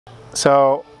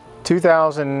So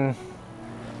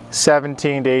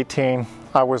 2017 to 18,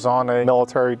 I was on a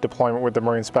military deployment with the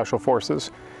Marine Special Forces,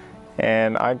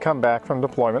 and I'd come back from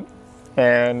deployment,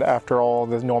 and after all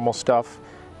the normal stuff,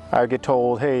 I get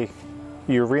told, hey,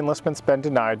 your reenlistment's been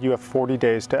denied. You have 40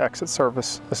 days to exit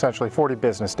service, essentially 40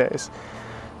 business days.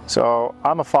 So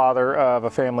I'm a father of a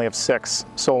family of 6,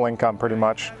 sole income pretty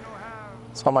much.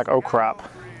 So I'm like, oh crap,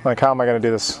 like how am I gonna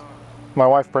do this? My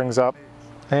wife brings up,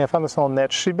 hey, I found this little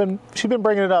niche. She'd been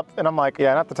bringing it up, and I'm like,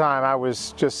 yeah, and at the time I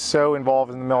was just so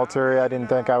involved in the military, I didn't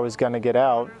think I was gonna get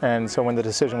out. And so when the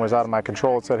decision was out of my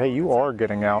control, it said, hey, you are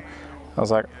getting out. I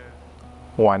was like,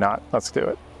 why not? Let's do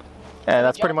it. And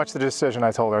that's pretty much the decision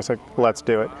I told her. I was like, let's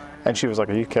do it. And she was like,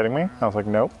 are you kidding me? I was like,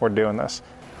 nope, we're doing this.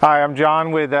 Hi, I'm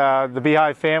John with the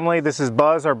Beehive family. This is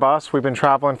Buzz, our bus. We've been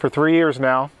traveling for 3 years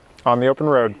now on the open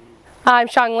road. I'm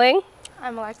Shang Ling.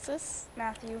 I'm Alexis.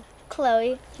 Matthew.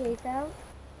 Chloe. Letho.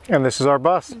 And this is our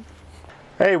bus.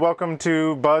 Hey, welcome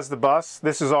to Buzz the Bus.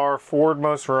 This is our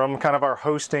forwardmost room, kind of our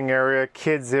hosting area,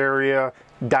 kids area,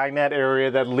 dinette area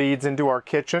that leads into our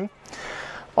kitchen.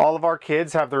 All of our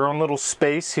kids have their own little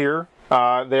space here.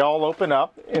 They all open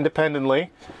up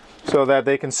independently so that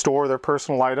they can store their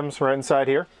personal items right inside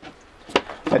here.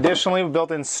 Additionally, we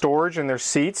built in storage in their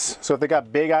seats, so if they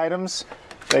got big items,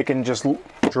 they can just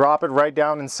drop it right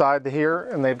down inside here,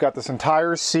 and they've got this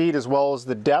entire seat as well as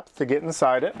the depth to get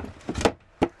inside it.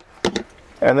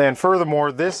 And then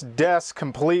furthermore, this desk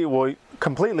completely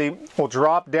will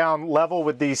drop down level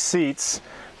with these seats,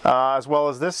 as well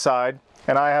as this side.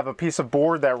 And I have a piece of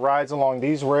board that rides along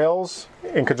these rails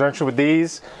in conjunction with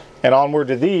these and onward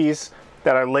to these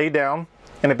that I lay down,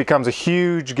 and it becomes a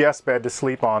huge guest bed to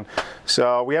sleep on.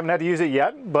 So we haven't had to use it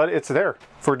yet, but it's there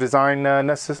for design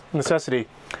necessity.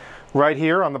 Right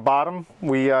here on the bottom,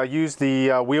 we use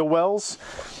the wheel wells.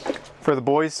 For the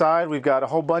boys' side, we've got a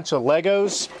whole bunch of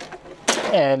Legos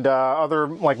and other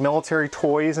like military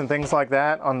toys and things like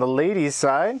that. On the ladies'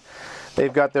 side,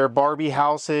 they've got their Barbie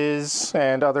houses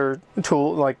and other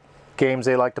games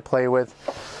they like to play with.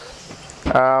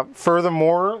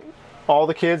 Furthermore, all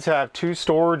the kids have 2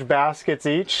 storage baskets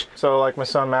each. So like my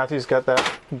son Matthew's got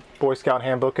that Boy Scout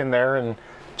handbook in there, and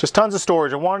just tons of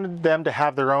storage. I wanted them to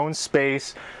have their own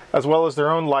space as well as their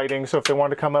own lighting, so if they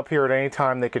wanted to come up here at any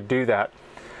time, they could do that.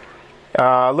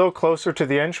 A little closer to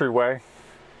the entryway,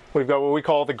 we've got what we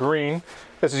call the green.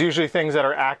 This is usually things that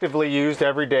are actively used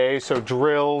every day, so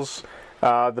drills,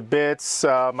 the bits,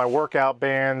 my workout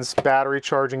bands, battery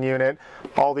charging unit,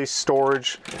 all these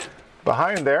storage.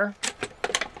 Behind there,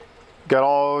 got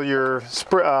all your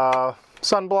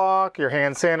sunblock, your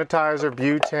hand sanitizer,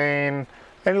 butane,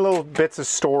 any little bits of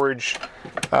storage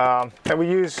that we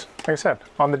use, like I said,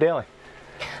 on the daily.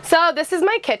 So this is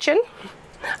my kitchen,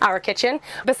 our kitchen.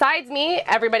 Besides me,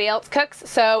 everybody else cooks,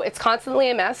 so it's constantly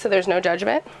a mess, so there's no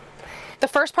judgment. The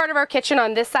first part of our kitchen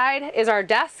on this side is our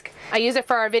desk. I use it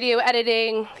for our video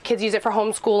editing. The kids use it for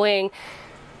homeschooling.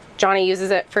 Johnny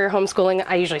uses it for homeschooling.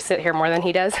 I usually sit here more than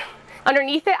he does.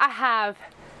 Underneath it, I have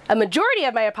a majority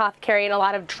of my apothecary and a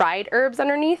lot of dried herbs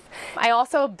underneath. I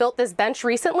also built this bench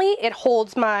recently. It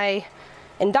holds my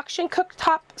induction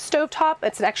cooktop stovetop.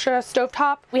 It's an extra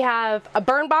stovetop. We have a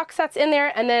burn box that's in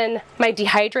there, and then my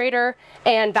dehydrator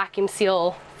and vacuum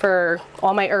seal for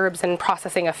all my herbs and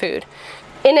processing of food.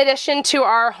 In addition to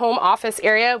our home office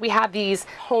area, we have these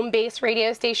home-based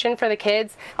radio station for the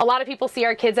kids. A lot of people see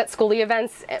our kids at schoolie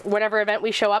events, whatever event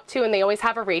we show up to, and they always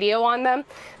have a radio on them.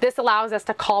 This allows us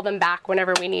to call them back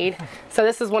whenever we need. So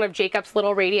this is one of Jacob's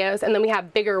little radios, and then we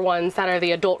have bigger ones that are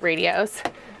the adult radios.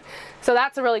 So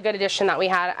that's a really good addition that we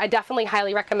had. I definitely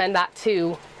highly recommend that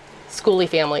to schoolie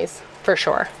families, for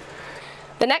sure.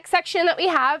 The next section that we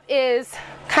have is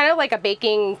kind of like a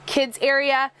baking kids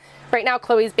area. Right now,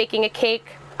 Chloe's baking a cake.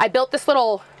 I built this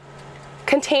little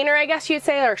container, I guess you'd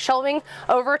say, or shelving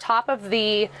over top of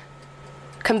the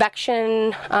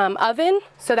convection oven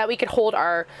so that we could hold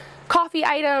our coffee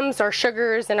items, our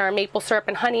sugars, and our maple syrup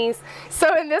and honeys.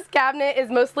 So in this cabinet is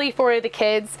mostly for the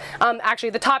kids.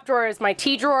 Actually, the top drawer is my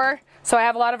tea drawer. So I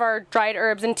have a lot of our dried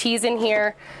herbs and teas in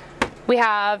here. We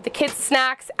have the kids'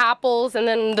 snacks, apples, and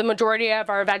then the majority of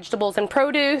our vegetables and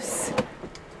produce.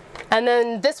 And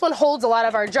then this one holds a lot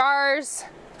of our jars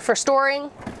for storing.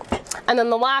 And then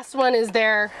the last one is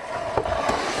their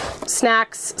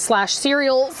snacks /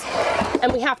 cereals.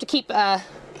 And we have to keep a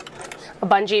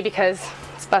bungee because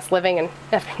it's bus living and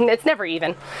it's never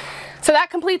even. So that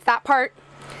completes that part.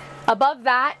 Above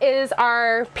that is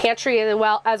our pantry as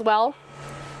well.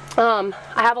 I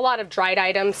have a lot of dried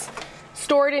items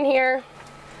stored in here.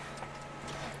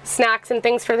 Snacks and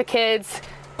things for the kids.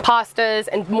 pastas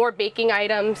and more baking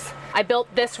items. I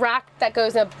built this rack that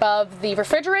goes above the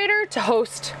refrigerator to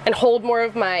host and hold more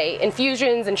of my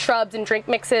infusions and shrubs and drink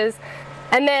mixes.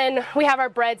 And then we have our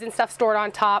breads and stuff stored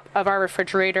on top of our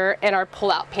refrigerator and our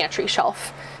pull-out pantry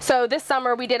shelf. So this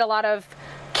summer we did a lot of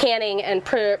canning and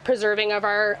preserving of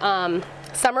our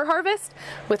summer harvest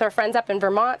with our friends up in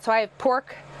Vermont. So I have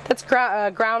pork that's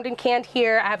ground and canned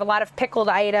here. I have a lot of pickled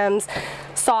items,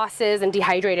 sauces, and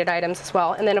dehydrated items as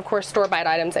well. And then of course store-bought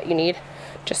items that you need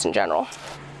just in general.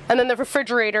 And then the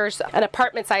refrigerator's an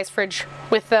apartment-sized fridge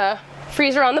with the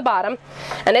freezer on the bottom.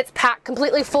 And it's packed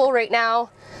completely full right now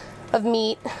of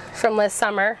meat from this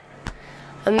summer.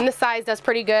 And this size does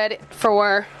pretty good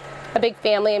for a big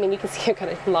family. I mean, you can see I've got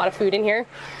a lot of food in here.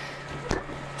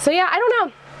 So yeah, I don't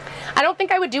know. I don't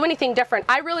think I would do anything different.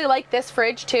 I really like this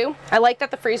fridge too. I like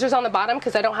that the freezer's on the bottom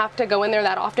because I don't have to go in there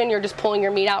that often. You're just pulling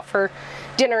your meat out for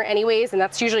dinner anyways, and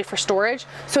that's usually for storage.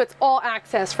 So it's all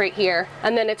access right here.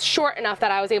 And then it's short enough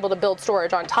that I was able to build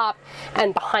storage on top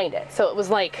and behind it. So it was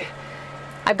like,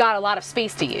 I've got a lot of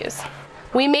space to use.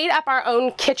 We made up our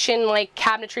own kitchen like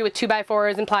cabinetry with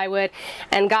 2x4s and plywood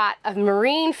and got a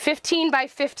marine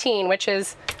 15x15, which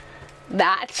is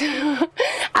that,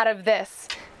 out of this.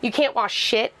 You can't wash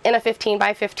shit in a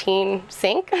 15x15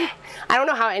 sink. I don't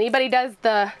know how anybody does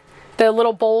the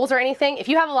little bowls or anything. If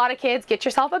you have a lot of kids, get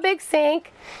yourself a big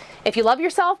sink. If you love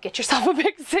yourself, get yourself a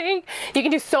big sink. You can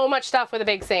do so much stuff with a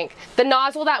big sink. The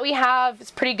nozzle that we have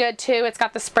is pretty good too. It's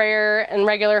got the sprayer and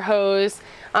regular hose.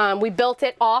 We built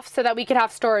it off so that we could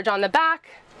have storage on the back.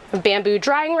 A bamboo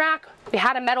drying rack. We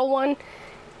had a metal one.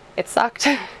 It sucked.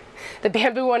 The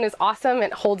bamboo one is awesome.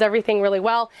 It holds everything really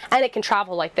well, and it can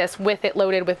travel like this with it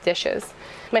loaded with dishes.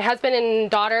 My husband and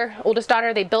daughter, oldest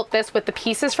daughter, they built this with the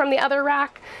pieces from the other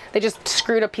rack. They just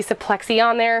screwed a piece of plexi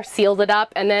on there, sealed it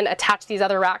up, and then attached these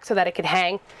other racks so that it could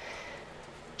hang.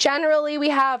 Generally, we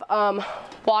have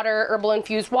water, herbal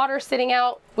infused water sitting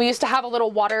out. We used to have a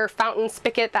little water fountain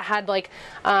spigot that had like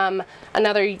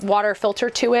another water filter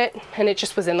to it, and it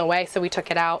just was in the way, so we took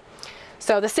it out.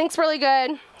 So the sink's really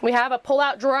good. We have a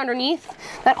pull-out drawer underneath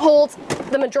that holds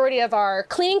the majority of our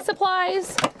cleaning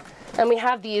supplies. And we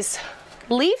have these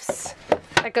leaves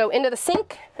that go into the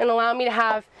sink and allow me to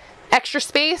have extra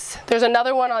space. There's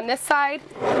another one on this side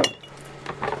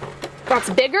that's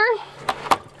bigger,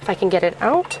 if I can get it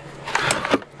out.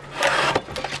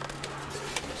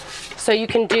 So you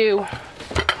can do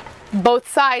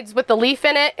both sides with the leaf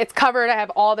in it. It's covered. I have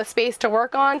all the space to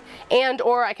work on, and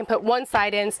or I can put one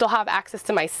side in, still have access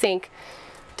to my sink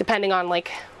depending on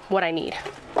like what I need.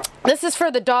 This is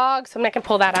for the dogs. I'm not gonna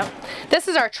pull that out. This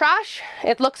is our trash.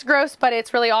 It looks gross, but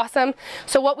it's really awesome.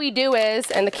 So what we do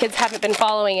is, and the kids haven't been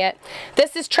following it,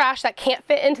 this is trash that can't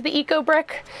fit into the eco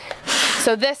brick.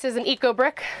 So this is an eco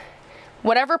brick.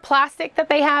 Whatever plastic that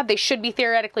they have, they should be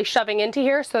theoretically shoving into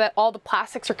here so that all the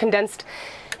plastics are condensed.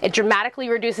 It dramatically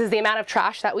reduces the amount of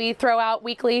trash that we throw out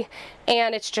weekly,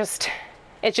 and it's just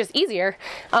easier.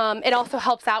 It also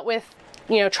helps out with,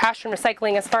 you know, trash and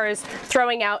recycling as far as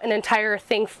throwing out an entire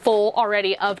thing full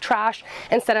already of trash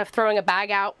instead of throwing a bag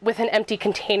out with an empty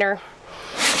container.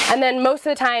 And then most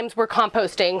of the times we're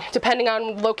composting. Depending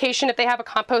on location, if they have a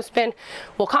compost bin,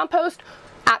 we'll compost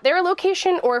at their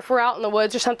location, or if we're out in the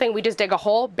woods or something, we just dig a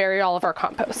hole, bury all of our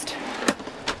compost.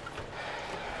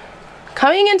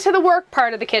 Coming into the work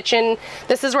part of the kitchen,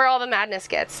 this is where all the madness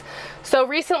gets. So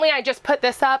recently I just put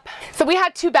this up. So we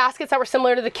had two baskets that were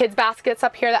similar to the kids' baskets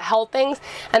up here that held things,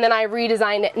 and then I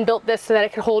redesigned it and built this so that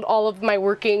it could hold all of my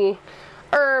working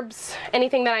herbs,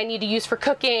 anything that I need to use for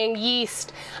cooking,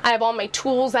 yeast. I have all my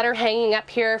tools that are hanging up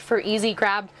here for easy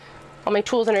grab, all my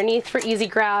tools underneath for easy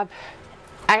grab.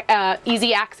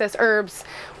 Easy access herbs,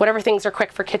 whatever things are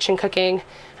quick for kitchen cooking.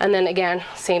 And then again,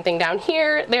 same thing down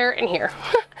here, there, and here.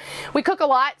 We cook a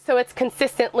lot, so it's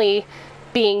consistently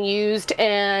being used,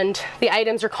 and the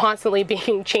items are constantly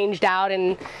being changed out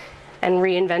and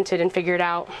reinvented and figured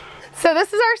out. So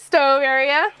this is our stove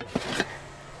area.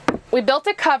 We built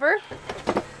a cover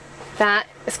that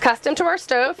is custom to our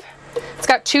stove. It's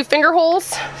got 2 finger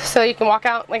holes, so you can walk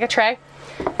out like a tray.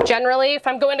 Generally, if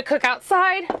I'm going to cook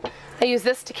outside, I use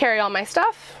this to carry all my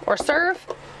stuff or serve.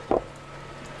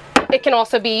 It can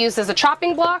also be used as a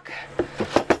chopping block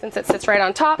since it sits right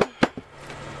on top.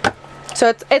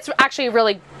 So it's actually a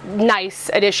really nice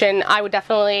addition. I would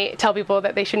definitely tell people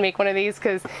that they should make one of these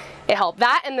because it helped.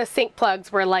 That and the sink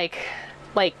plugs were like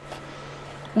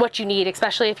what you need,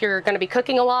 especially if you're going to be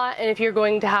cooking a lot and if you're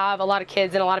going to have a lot of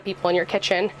kids and a lot of people in your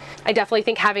kitchen. I definitely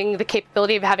think having the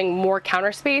capability of having more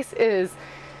counter space is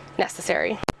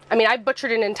necessary. I mean, I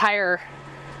butchered an entire,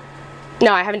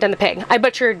 no, I haven't done the pig. I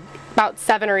butchered about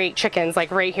 7 or 8 chickens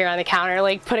like right here on the counter,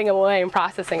 like putting them away and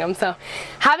processing them. So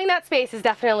having that space is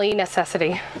definitely a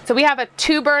necessity. So we have a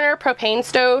 2-burner propane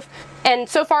stove, and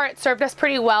so far it served us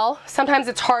pretty well. Sometimes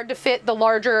it's hard to fit the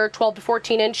larger 12 to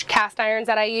 14 inch cast irons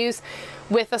that I use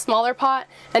with a smaller pot,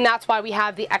 and that's why we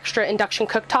have the extra induction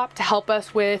cooktop to help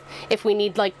us with if we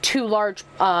need like 2 large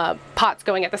pots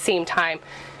going at the same time.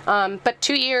 But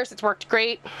 2 years, it's worked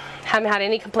great. Haven't had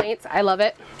any complaints. I love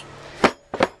it.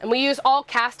 And we use all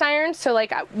cast irons, so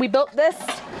like we built this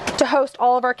to host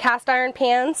all of our cast iron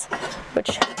pans,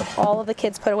 which all of the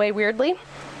kids put away weirdly.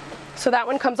 So that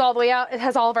one comes all the way out. It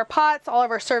has all of our pots, all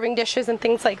of our serving dishes and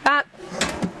things like that.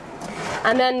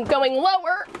 And then going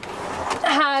lower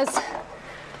has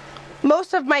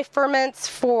most of my ferments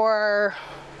for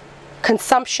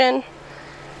consumption,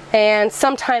 and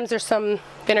sometimes there's some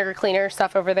vinegar cleaner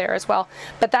stuff over there as well.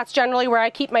 But that's generally where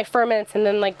I keep my ferments, and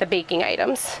then like the baking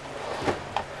items.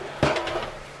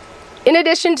 In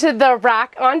addition to the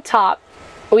rack on top,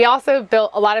 we also built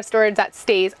a lot of storage that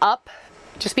stays up,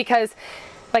 just because,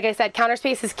 like I said, counter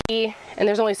space is key and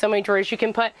there's only so many drawers you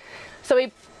can put. So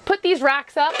we put these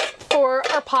racks up for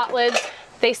our pot lids.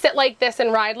 They sit like this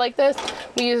and ride like this.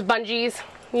 We use bungees.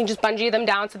 You just bungee them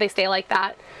down so they stay like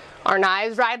that. Our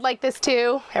knives ride like this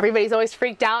too. Everybody's always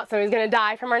freaked out, somebody's gonna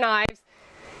die from our knives.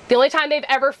 The only time they've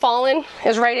ever fallen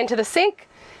is right into the sink,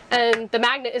 and the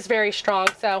magnet is very strong,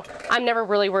 so I'm never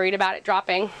really worried about it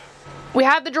dropping. We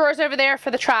have the drawers over there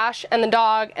for the trash and the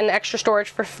dog, and extra storage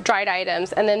for dried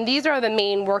items. And then these are the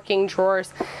main working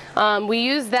drawers. We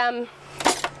use them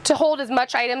to hold as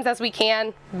much items as we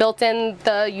can, built in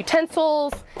the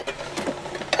utensils.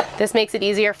 This makes it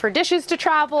easier for dishes to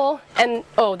travel. And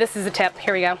oh, this is a tip,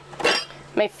 here we go.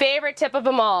 My favorite tip of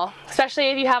them all,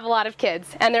 especially if you have a lot of kids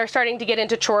and they're starting to get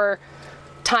into chore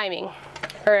timing,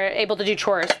 or able to do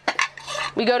chores.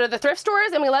 We go to the thrift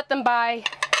stores and we let them buy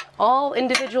all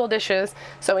individual dishes,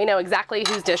 so we know exactly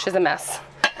whose dish is a mess.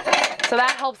 So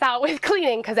that helps out with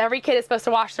cleaning, because every kid is supposed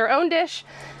to wash their own dish,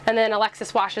 and then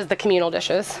Alexis washes the communal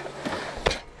dishes.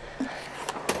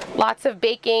 Lots of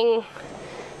baking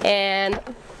and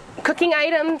cooking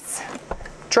items,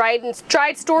 dried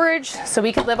storage, so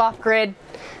we could live off grid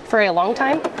for a long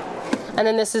time. And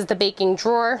then this is the baking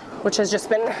drawer, which has just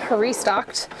been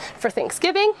restocked for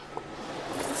Thanksgiving.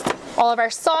 All of our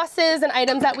sauces and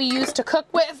items that we use to cook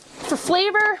with for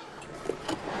flavor.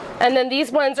 And then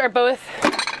these ones are both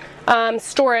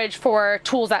storage for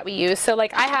tools that we use. So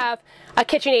like I have a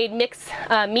KitchenAid mix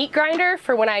meat grinder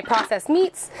for when I process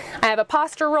meats. I have a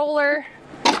pasta roller.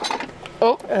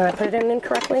 Oh, I put it in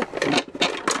incorrectly.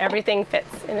 Everything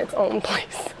fits in its own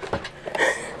place.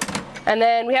 And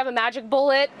then we have a magic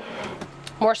bullet,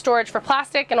 more storage for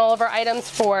plastic, and all of our items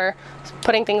for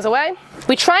putting things away.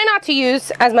 We try not to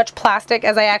use as much plastic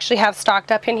as I actually have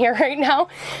stocked up in here right now,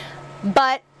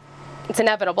 but it's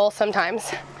inevitable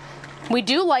sometimes. We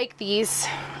do like these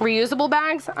reusable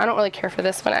bags. I don't really care for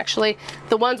this one actually.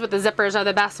 The ones with the zippers are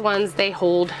the best ones. They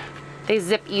hold, they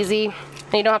zip easy,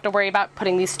 and you don't have to worry about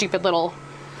putting these stupid little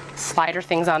slider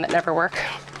things on that never work.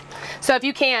 So if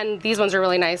you can, these ones are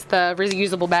really nice, the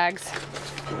reusable bags.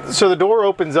 So the door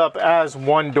opens up as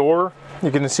one door.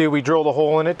 You can see we drilled a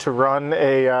hole in it to run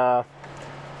a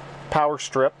power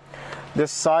strip.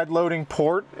 This side loading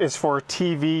port is for a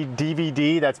TV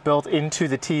DVD that's built into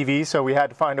the TV, so we had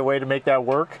to find a way to make that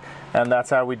work, and that's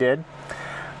how we did.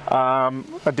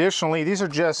 Additionally, these are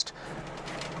just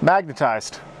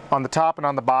magnetized on the top and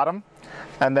on the bottom,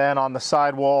 and then on the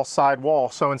side wall.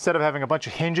 So instead of having a bunch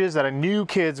of hinges that I knew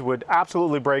kids would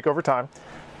absolutely break over time,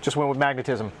 just went with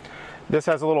magnetism. This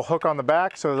has a little hook on the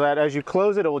back so that as you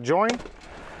close it, it will join,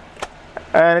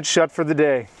 and it's shut for the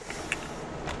day.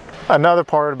 Another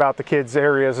part about the kids'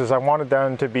 areas is I wanted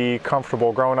them to be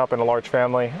comfortable. Growing up in a large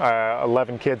family,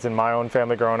 11 kids in my own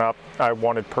family growing up, I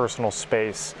wanted personal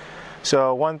space.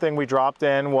 So one thing we dropped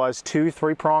in was 2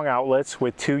 3-prong outlets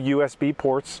with 2 USB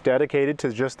ports dedicated to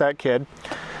just that kid.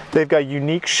 They've got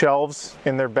unique shelves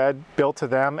in their bed built to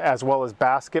them, as well as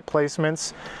basket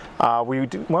placements. We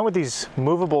went with these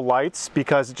movable lights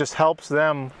because it just helps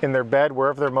them in their bed,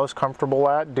 wherever they're most comfortable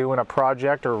at, doing a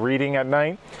project or reading at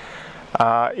night.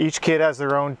 Each kid has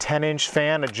their own 10-inch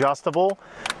fan, adjustable,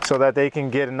 so that they can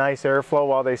get a nice airflow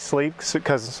while they sleep,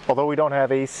 because although we don't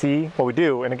have AC, well we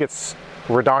do, and it gets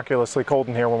ridiculously cold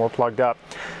in here when we're plugged up,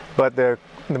 but the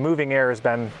moving air has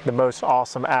been the most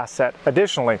awesome asset.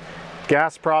 Additionally,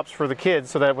 gas props for the kids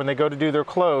so that when they go to do their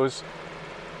clothes,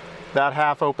 that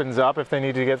half opens up if they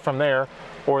need to get from there,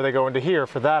 or they go into here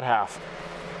for that half.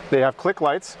 They have click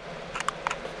lights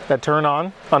that turn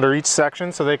on under each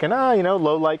section so they can, you know,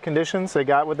 low light conditions, they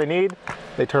got what they need,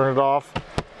 they turn it off,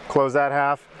 close that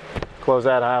half, close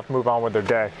that half, move on with their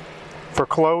day. For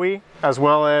Chloe, as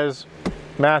well as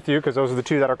Matthew, because those are the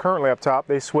two that are currently up top,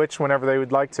 they switch whenever they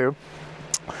would like to.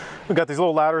 We've got these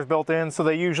little ladders built in, so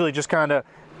they usually just kind of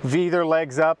V their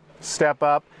legs up, step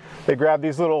up. They grab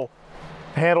these little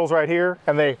handles right here,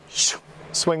 and they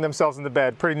swing themselves into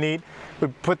bed. Pretty neat. We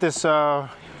put this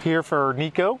here for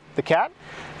Nico, the cat,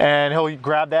 and he'll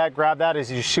grab that as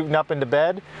he's shooting up into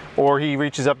bed, or he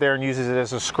reaches up there and uses it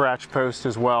as a scratch post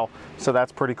as well. So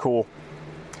that's pretty cool.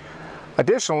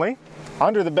 Additionally,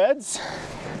 under the beds,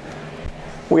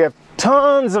 we have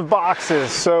tons of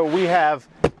boxes. So we have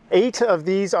 8 of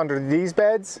these under these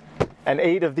beds and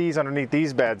 8 of these underneath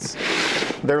these beds.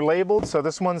 They're labeled, so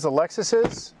this one's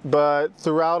Alexis's, but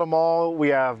throughout them all, we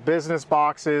have business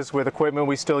boxes with equipment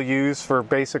we still use for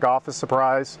basic office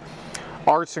supplies,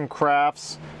 arts and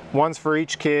crafts, ones for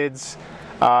each kids,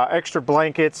 extra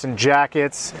blankets and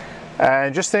jackets,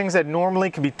 and just things that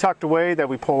normally can be tucked away that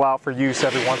we pull out for use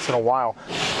every once in a while.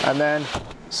 And then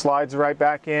slides right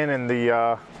back in, and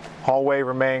the hallway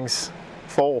remains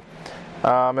full.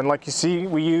 And like you see,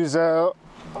 we use a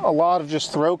lot of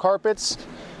just throw carpets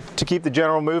to keep the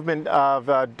general movement of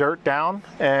dirt down.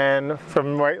 And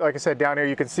from right, like I said, down here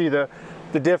you can see the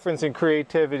difference in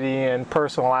creativity and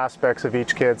personal aspects of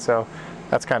each kid, so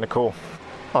that's kind of cool.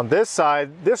 On this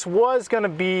side, this was going to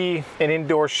be an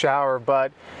indoor shower,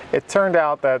 but it turned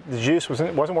out that the juice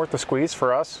wasn't worth the squeeze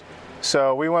for us.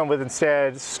 So we went with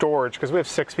instead storage, because we have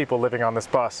 6 people living on this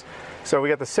bus. So we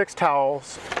got the 6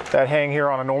 towels that hang here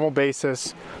on a normal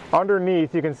basis.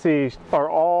 Underneath, you can see, are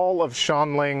all of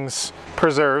Shanling's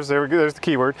preserves. There's the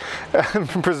keyword.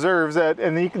 Preserves,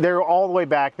 and they're all the way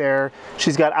back there.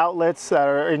 She's got outlets that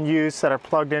are in use that are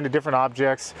plugged into different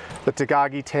objects. The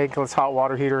Tagagi tankless hot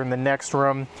water heater in the next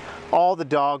room. All the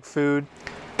dog food,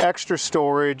 extra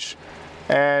storage,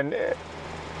 and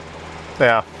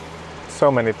yeah,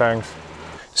 so many things.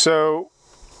 So,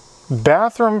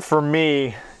 bathroom for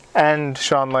me and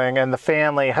Shanling and the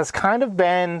family has kind of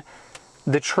been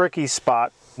the tricky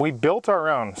spot. We built our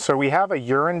own, so we have a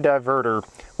urine diverter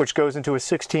which goes into a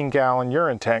 16-gallon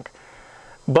urine tank,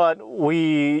 but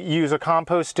we use a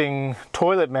composting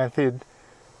toilet method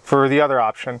for the other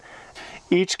option.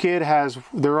 Each kid has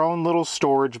their own little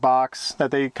storage box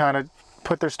that they kind of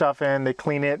put their stuff in. They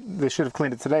clean it. They should have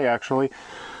cleaned it today, actually.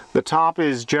 The top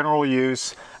is general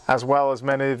use, as well as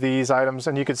many of these items,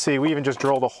 and you can see we even just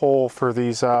drilled a hole for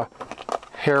these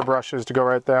hair brushes to go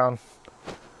right down.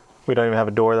 We don't even have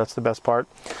a door, that's the best part.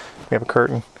 We have a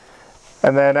curtain.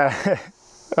 And then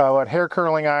hair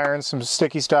curling irons, some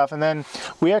sticky stuff, and then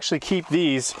we actually keep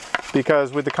these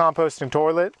because with the composting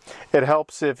toilet, it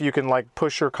helps if you can like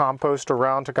push your compost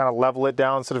around to kind of level it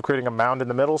down instead of creating a mound in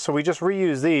the middle. So we just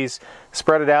reuse these,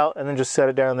 spread it out, and then just set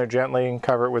it down there gently and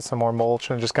cover it with some more mulch,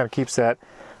 and it just kind of keeps that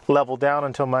level down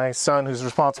until my son, who's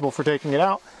responsible for taking it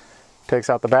out, takes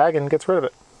out the bag and gets rid of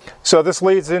it. So this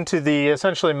leads into the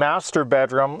essentially master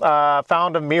bedroom.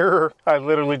 Found a mirror. I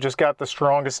literally just got the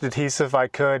strongest adhesive I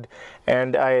could,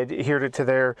 and I adhered it to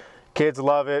there. Kids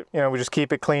love it. You know, we just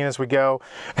keep it clean as we go.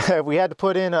 We had to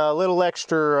put in a little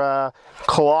extra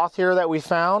cloth here that we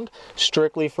found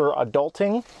strictly for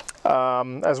adulting,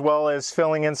 as well as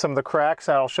filling in some of the cracks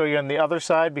that I'll show you on the other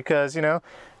side, because, you know,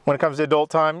 when it comes to adult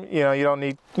time, you know, you don't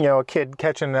need, you know, a kid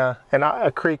catching a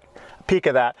peek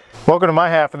of that. Welcome to my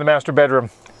half of the master bedroom.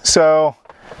 So,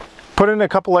 put in a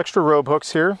couple extra robe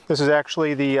hooks here. This is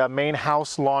actually the main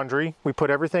house laundry. We put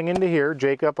everything into here.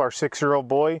 Jacob, our 6-year-old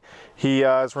boy, he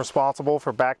is responsible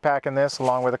for backpacking this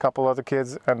along with a couple other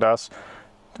kids and us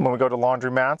when we go to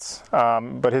laundromats.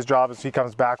 But his job is he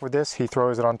comes back with this. He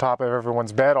throws it on top of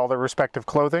everyone's bed, all their respective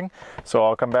clothing. So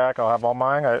I'll come back, I'll have all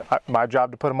mine. My job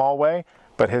to put them all away,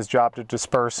 but his job to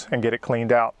disperse and get it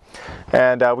cleaned out.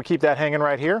 And we keep that hanging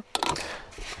right here.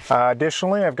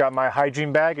 Additionally, I've got my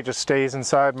hygiene bag. It just stays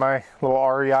inside my little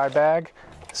REI bag.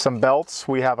 Some belts.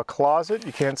 We have a closet.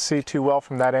 You can't see too well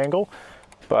from that angle,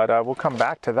 but we'll come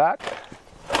back to that.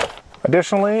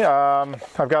 Additionally,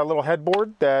 I've got a little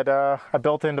headboard that I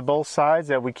built into both sides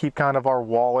that we keep kind of our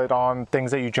wallet on,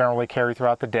 things that you generally carry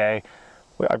throughout the day.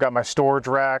 I've got my storage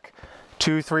rack,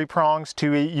 2 3-prongs,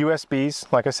 2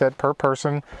 USBs, like I said, per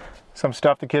person. Some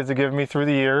stuff the kids have given me through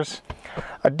the years.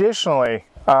 Additionally,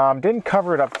 didn't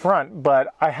cover it up front,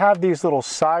 but I have these little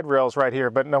side rails right here.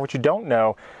 But now what you don't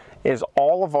know is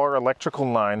all of our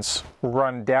electrical lines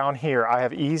run down here. I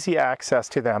have easy access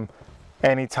to them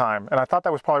anytime, and I thought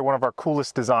that was probably one of our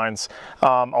coolest designs.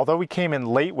 Although we came in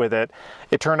late with it,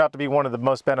 it turned out to be one of the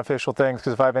most beneficial things,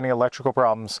 because if I have any electrical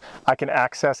problems, I can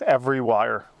access every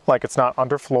wire. Like, it's not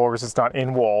under floors, it's not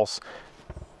in walls.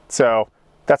 So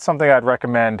that's something I'd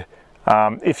recommend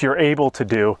if you're able to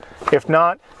do. If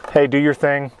not, hey, do your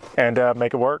thing and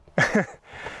make it work.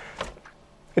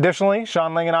 Additionally,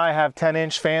 Sean Ling and I have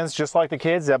 10-inch fans just like the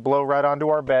kids that blow right onto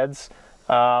our beds.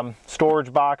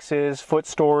 Storage boxes, foot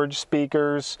storage,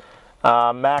 speakers,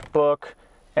 MacBook,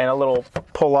 and a little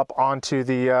pull up onto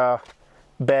the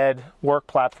bed work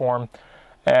platform.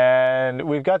 And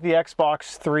we've got the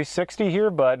Xbox 360 here,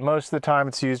 but most of the time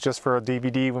it's used just for a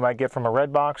DVD we might get from a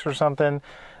Redbox or something.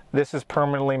 This is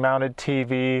permanently mounted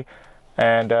TV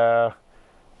and a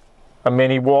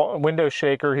mini window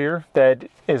shaker here that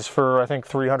is for, I think,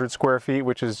 300 square feet,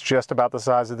 which is just about the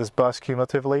size of this bus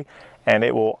cumulatively, and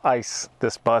it will ice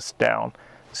this bus down.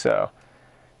 So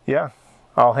yeah,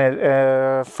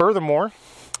 furthermore,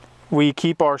 we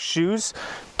keep our shoes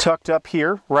tucked up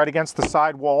here right against the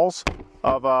side walls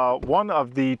of one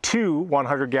of the two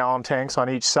 100-gallon tanks on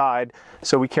each side.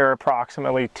 So we carry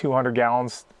approximately 200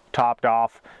 gallons topped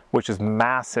off, which is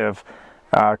massive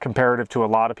comparative to a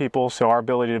lot of people. So our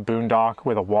ability to boondock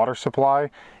with a water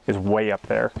supply is way up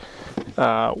there.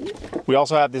 We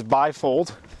also have this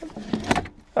bifold,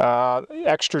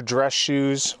 extra dress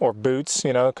shoes or boots,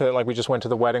 you know, like we just went to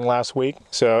the wedding last week.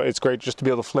 So it's great just to be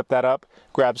able to flip that up,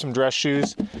 grab some dress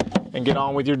shoes, and get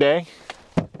on with your day.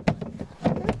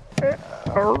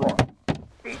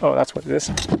 Oh, that's what it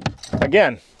is.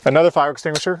 Again, another fire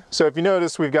extinguisher. So if you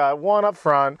notice, we've got one up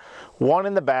front, one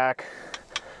in the back,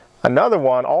 another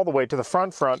one all the way to the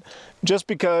front, just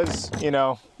because, you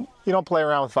know, you don't play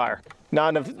around with fire.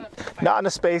 Not in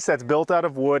a space that's built out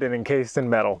of wood and encased in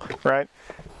metal, right?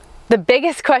 The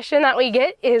biggest question that we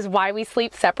get is why we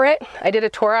sleep separate. I did a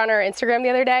tour on our Instagram the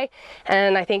other day,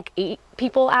 and I think 8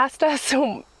 people asked us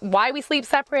why we sleep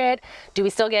separate. Do we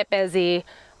still get busy?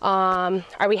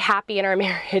 Are we happy in our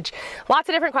marriage? Lots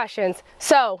of different questions.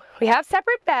 So we have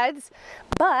separate beds,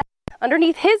 but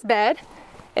underneath his bed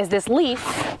is this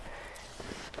leaf.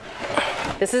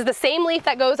 This is the same leaf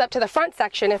that goes up to the front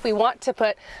section if we want to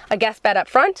put a guest bed up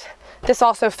front. This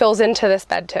also fills into this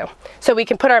bed too. So we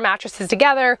can put our mattresses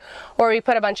together, or we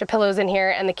put a bunch of pillows in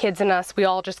here, and the kids and us, we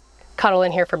all just cuddle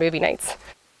in here for movie nights.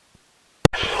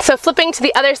 So flipping to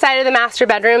the other side of the master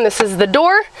bedroom, this is the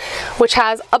door, which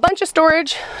has a bunch of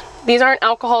storage. These aren't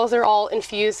alcohols, they're all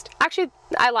infused. Actually,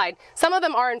 I lied. Some of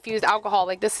them are infused alcohol,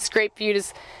 like this is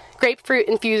grapefruit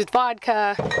infused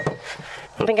vodka.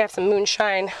 I think I have some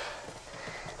moonshine,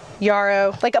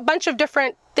 yarrow, like a bunch of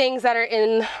different things that are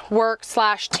in work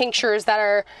 / tinctures that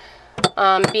are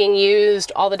being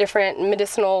used, all the different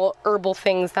medicinal herbal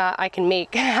things that I can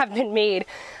make have been made.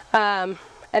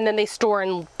 And then they store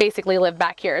and basically live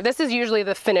back here. This is usually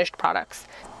the finished products.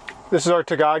 This is our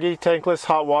Tagagi tankless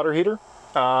hot water heater.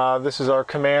 This is our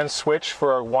command switch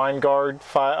for our WineGuard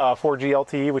 4G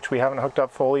LTE, which we haven't hooked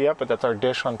up fully yet, but that's our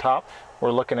dish on top.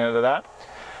 We're looking into that.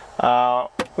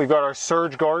 We've got our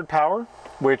Surge Guard power,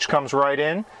 which comes right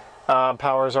in.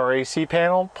 Powers our AC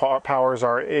panel, powers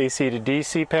our AC to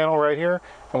DC panel right here.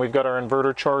 And we've got our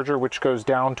inverter charger, which goes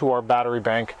down to our battery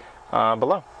bank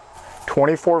below.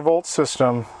 24-volt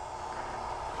system,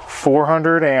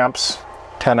 400 amps,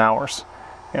 10 hours.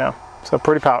 Yeah, so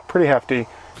pretty hefty.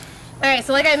 All right,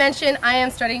 so like I mentioned, I am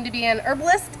studying to be an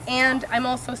herbalist, and I'm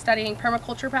also studying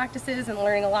permaculture practices and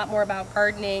learning a lot more about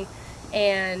gardening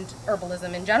and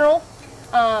herbalism in general.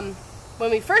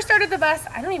 When we first started the bus,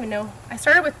 I don't even know. I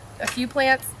started with a few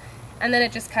plants, and then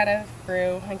it just kind of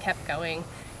grew and kept going.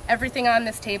 Everything on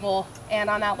this table and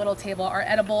on that little table are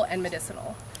edible and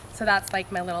medicinal. So that's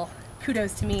like my little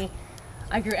kudos to me.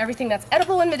 I grew everything that's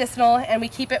edible and medicinal, and we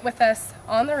keep it with us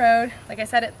on the road. Like I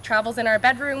said, it travels in our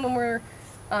bedroom when we're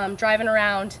driving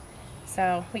around,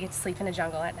 so we get to sleep in a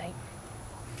jungle at night.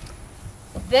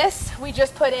 This we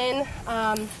just put in.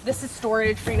 This is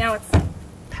storage. Right now it's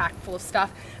packed full of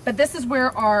stuff, but this is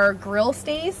where our grill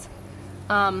stays.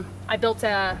 I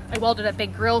welded a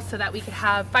big grill so that we could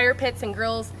have fire pits and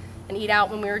grills and eat out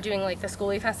when we were doing like the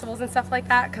schoolie festivals and stuff like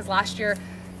that, because last year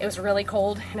it was really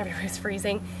cold and everybody was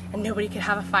freezing and nobody could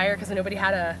have a fire because nobody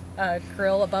had a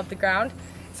grill above the ground.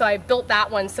 So I built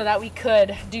that one so that we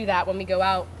could do that when we go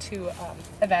out to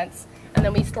events, and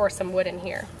then we store some wood in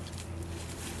here.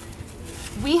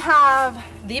 We have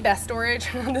the best storage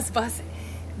on this bus.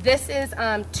 This is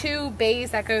 2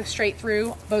 bays that go straight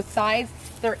through both sides.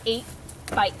 They're 8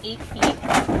 by 8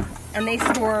 feet, and they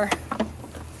store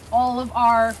all of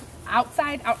our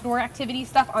outdoor activity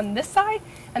stuff on this side,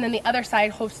 and then the other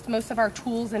side hosts most of our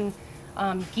tools and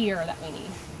gear that we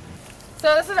need.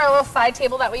 So this is our little side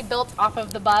table that we built off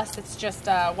of the bus. It's just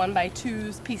 1 by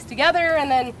 2s pieced together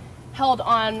and then held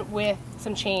on with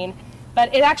some chain.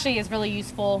 But it actually is really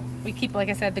useful. We keep, like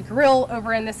I said, the grill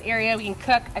over in this area. We can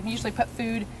cook. I've usually put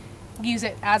food use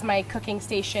it as my cooking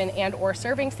station and or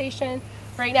serving station.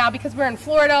 Right now, because we're in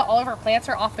Florida, all of our plants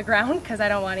are off the ground because I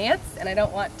don't want ants and I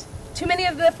don't want too many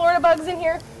of the Florida bugs in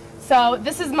here. So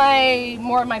this is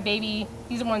more of my baby.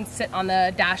 These are ones that sit on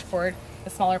the dashboard, the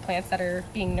smaller plants that are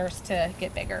being nursed to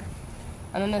get bigger.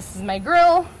 And then this is my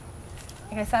grill.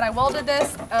 Like I said, I welded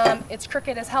this. It's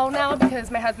crooked as hell now because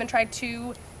my husband tried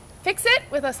to fix it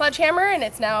with a sledgehammer and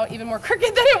it's now even more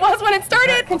crooked than it was when it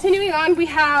started. Continuing on, we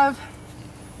have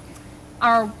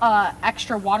our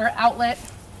extra water outlet.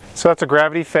 So that's a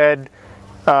gravity-fed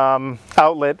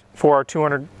outlet for our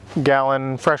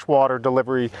 200-gallon fresh water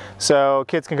delivery. So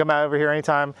kids can come out over here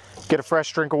anytime, get a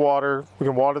fresh drink of water. We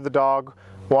can water the dog,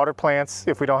 water plants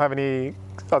if we don't have any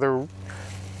other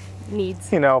needs,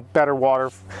 better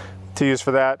water to use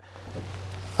for that.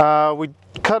 We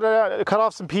cut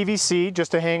off some PVC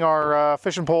just to hang our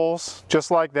fishing poles, just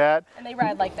like that. And they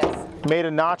ride like this. Made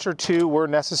a notch or two where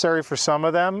necessary for some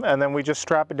of them, and then we just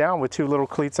strap it down with 2 little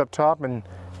cleats up top, and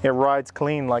it rides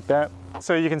clean like that.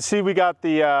 So you can see we got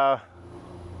the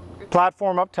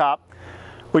platform up top.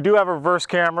 We do have a reverse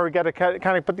camera. We got to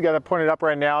kind of put together, point it up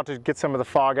right now to get some of the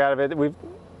fog out of it. We've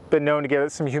been known to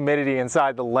get some humidity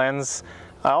inside the lens.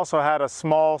 I also had a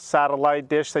small satellite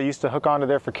dish that I used to hook onto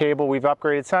there for cable. We've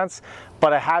upgraded since,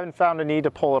 but I haven't found a need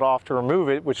to pull it off to remove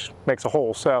it, which makes a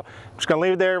hole. So I'm just gonna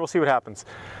leave it there, we'll see what happens.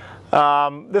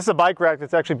 This is a bike rack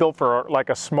that's actually built for like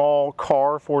a small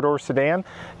car, 4-door sedan.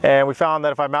 And we found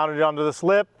that if I mounted it onto this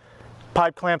lip,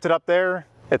 pipe clamped it up there,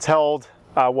 it's held,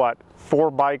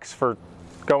 4 bikes for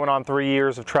going on 3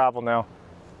 years of travel now.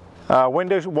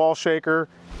 Window wall shaker,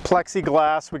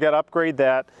 plexiglass, we got to upgrade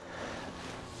that.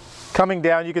 Coming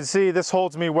down, you can see this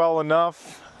holds me well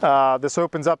enough. This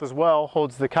opens up as well,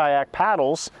 holds the kayak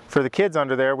paddles for the kids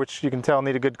under there, which you can tell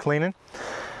need a good cleaning.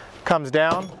 Comes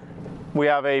down. We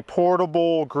have a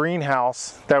portable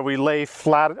greenhouse that we lay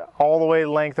flat all the way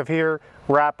length of here,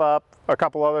 wrap up a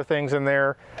couple other things in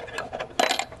there,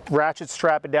 ratchet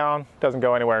strap it down, doesn't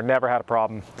go anywhere, never had a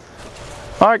problem.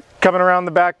 All right, coming around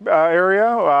the back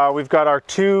area, we've got our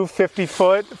 2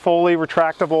 50-foot fully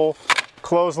retractable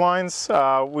clotheslines.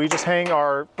 We just hang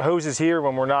our hoses here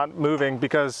when we're not moving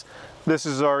because this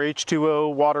is our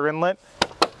H2O water inlet.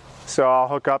 So I'll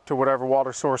hook up to whatever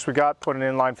water source we got, put an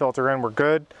inline filter in, we're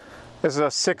good. This is a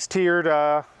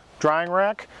 6-tiered drying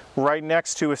rack right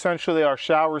next to essentially our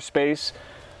shower space.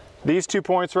 These 2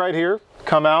 points right here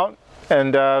come out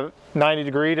and 90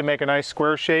 degree to make a nice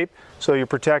square shape. So you're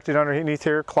protected underneath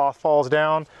here, cloth falls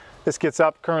down. This gets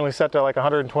up, currently set to like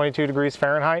 122 degrees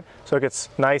Fahrenheit, so it gets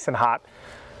nice and hot.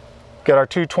 Got our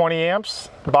 220 amps.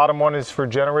 The bottom one is for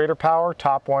generator power,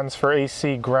 top one's for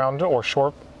AC ground or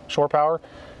shore power.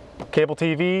 Cable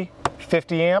TV,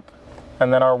 50 amp,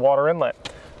 and then our water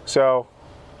inlet. So,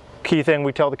 key thing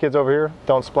we tell the kids over here,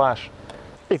 don't splash.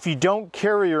 If you don't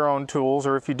carry your own tools,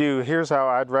 or if you do, here's how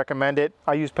I'd recommend it.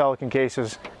 I use Pelican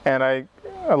cases, and I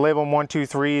label them 1, 2,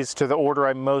 3s to the order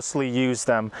I mostly use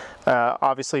them.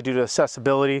 Obviously due to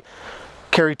accessibility.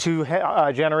 Carry 2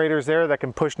 generators there that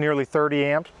can push nearly 30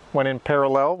 amps when in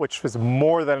parallel, which is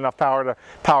more than enough power to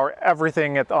power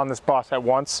everything on this bus at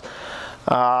once.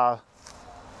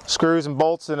 Screws and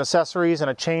bolts and accessories and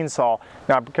a chainsaw.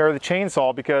 Now I carry the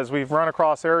chainsaw because we've run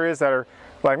across areas that are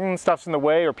like stuff's in the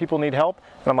way or people need help,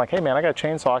 and I'm like, hey man, I got a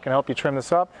chainsaw, I can help you trim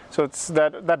this up. So it's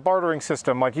that bartering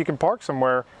system, like you can park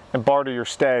somewhere and barter your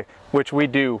stay, which we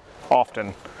do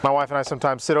often. My wife and I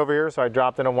sometimes sit over here, so I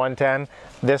dropped in a 110.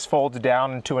 This folds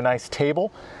down into a nice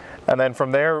table, and then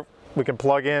from there we can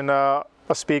plug in a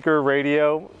speaker,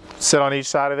 radio, sit on each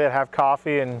side of it, have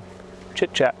coffee, and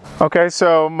chit chat. Okay,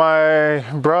 so my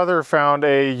brother found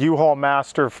a U-Haul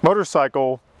Master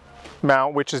motorcycle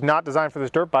mount, which is not designed for this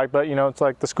dirt bike, but it's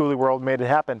like the schoolie world made it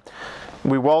happen.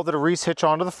 We welded a Reese hitch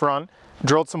onto the front,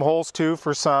 drilled some holes too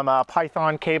for some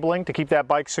Python cabling to keep that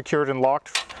bike secured and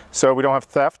locked so we don't have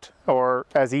theft or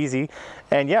as easy.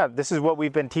 And yeah, this is what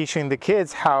we've been teaching the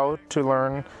kids, how to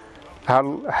learn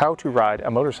how to ride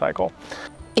a motorcycle.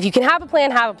 If you can have a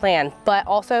plan, but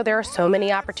also there are so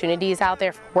many opportunities out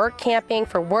there for work camping,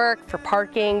 for work, for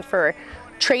parking, for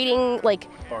trading, like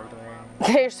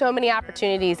there's so many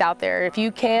opportunities out there. If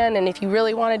you can, and if you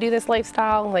really want to do this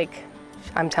lifestyle, like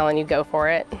I'm telling you, go for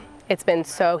it. It's been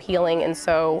so healing and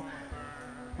so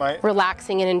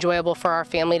relaxing and enjoyable for our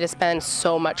family to spend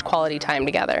so much quality time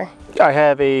together. I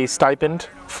have a stipend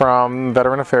from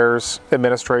Veteran Affairs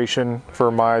Administration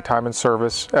for my time in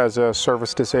service as a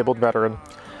service disabled veteran.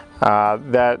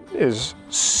 That is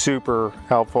super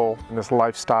helpful in this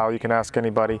lifestyle. You can ask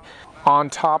anybody.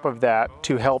 On top of that,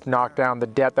 to help knock down the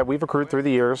debt that we've accrued through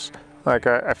the years, like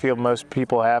I feel most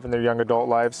people have in their young adult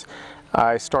lives,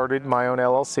 I started my own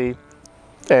LLC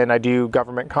and I do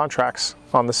government contracts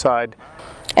on the side.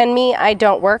 And me, I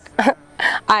don't work.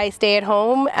 I stay at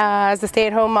home as a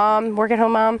stay-at-home mom,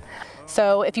 work-at-home mom.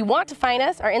 So if you want to find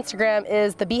us, our Instagram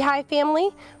is The Beehive Family.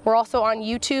 We're also on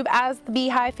YouTube as The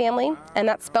Beehive Family, and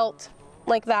that's spelt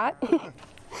like that.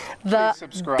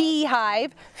 The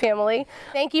Beehive Family.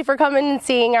 Thank you for coming and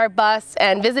seeing our bus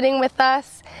and visiting with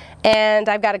us. And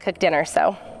I've got to cook dinner,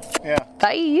 so yeah.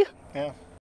 Bye. Yeah.